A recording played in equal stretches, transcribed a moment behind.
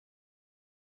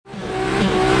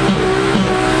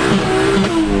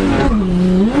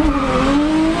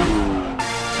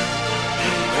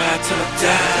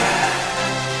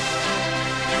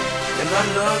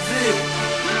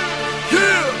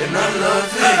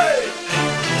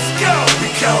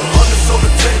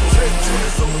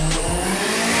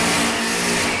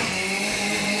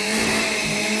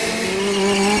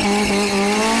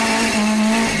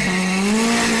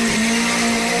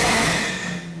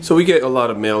we get a lot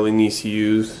of mail in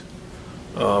ECUs.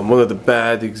 One of the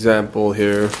bad example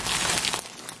here.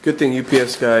 Good thing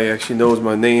UPS guy actually knows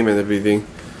my name and everything.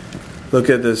 Look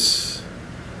at this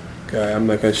guy. I'm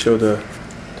not gonna show the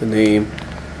name,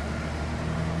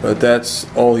 but that's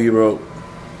all he wrote.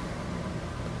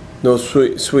 No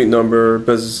suite number,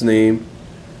 business name,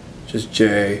 just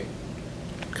J.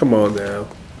 Come on now,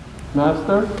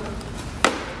 master.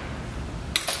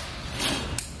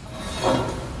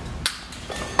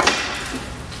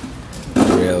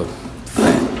 Real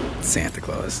fat Santa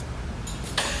Claus.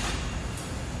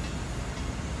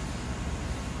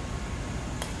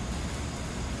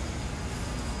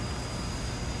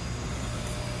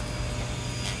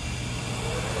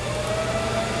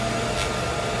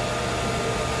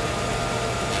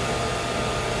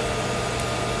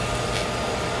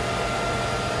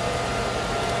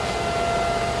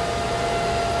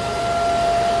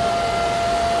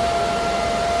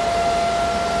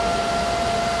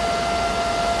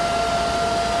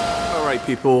 Alright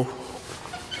people,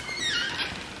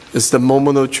 it's the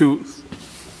moment of truth.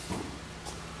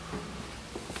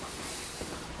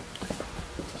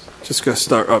 Just gotta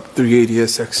start up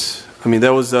 380SX. I mean,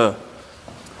 that was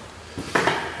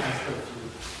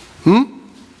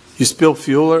You spilled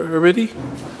fuel already?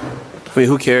 I mean,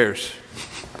 who cares?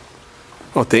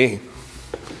 Oh dang.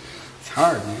 It's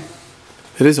hard, man.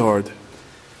 It is hard.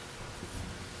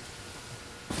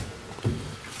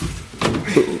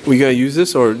 We gotta use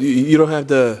this, or you don't have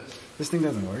the... This thing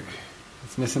doesn't work.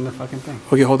 It's missing the fucking thing.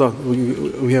 Okay, hold on.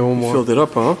 We have one more. Filled it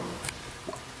up, huh?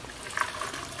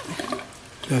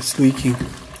 That's leaking.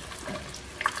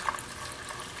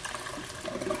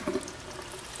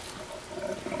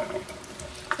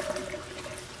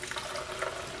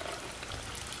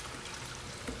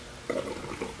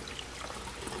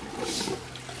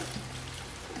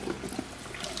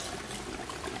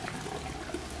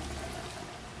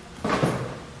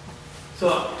 So,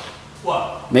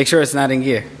 what? Make sure it's not in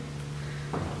gear.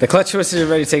 The clutch switch is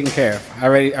already taken care of. I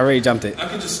already jumped it. I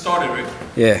can just start it, right?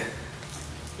 Yeah.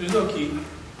 There's no key.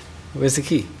 Where's the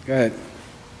key? Go ahead.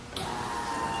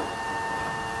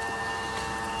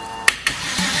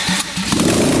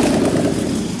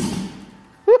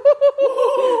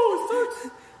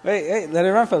 Wait, let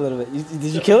it run for a little bit.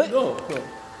 Did you kill it? No.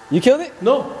 You killed it?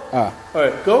 No. Ah.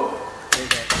 Alright, go.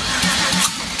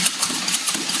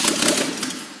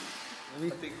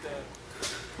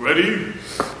 Ready?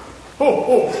 Ho,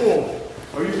 ho, ho.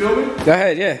 Are you filming? Go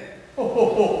ahead, yeah. Ho, ho,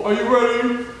 ho. Are you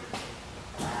ready?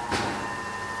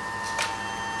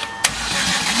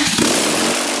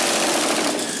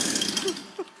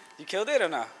 You killed it or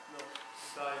not? No.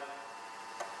 Died.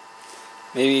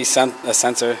 Maybe a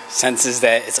sensor senses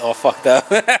that it's all fucked up.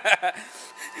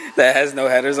 That has no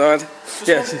headers on.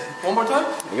 Just one more time?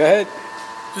 Go ahead.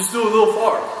 Just do a little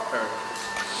far.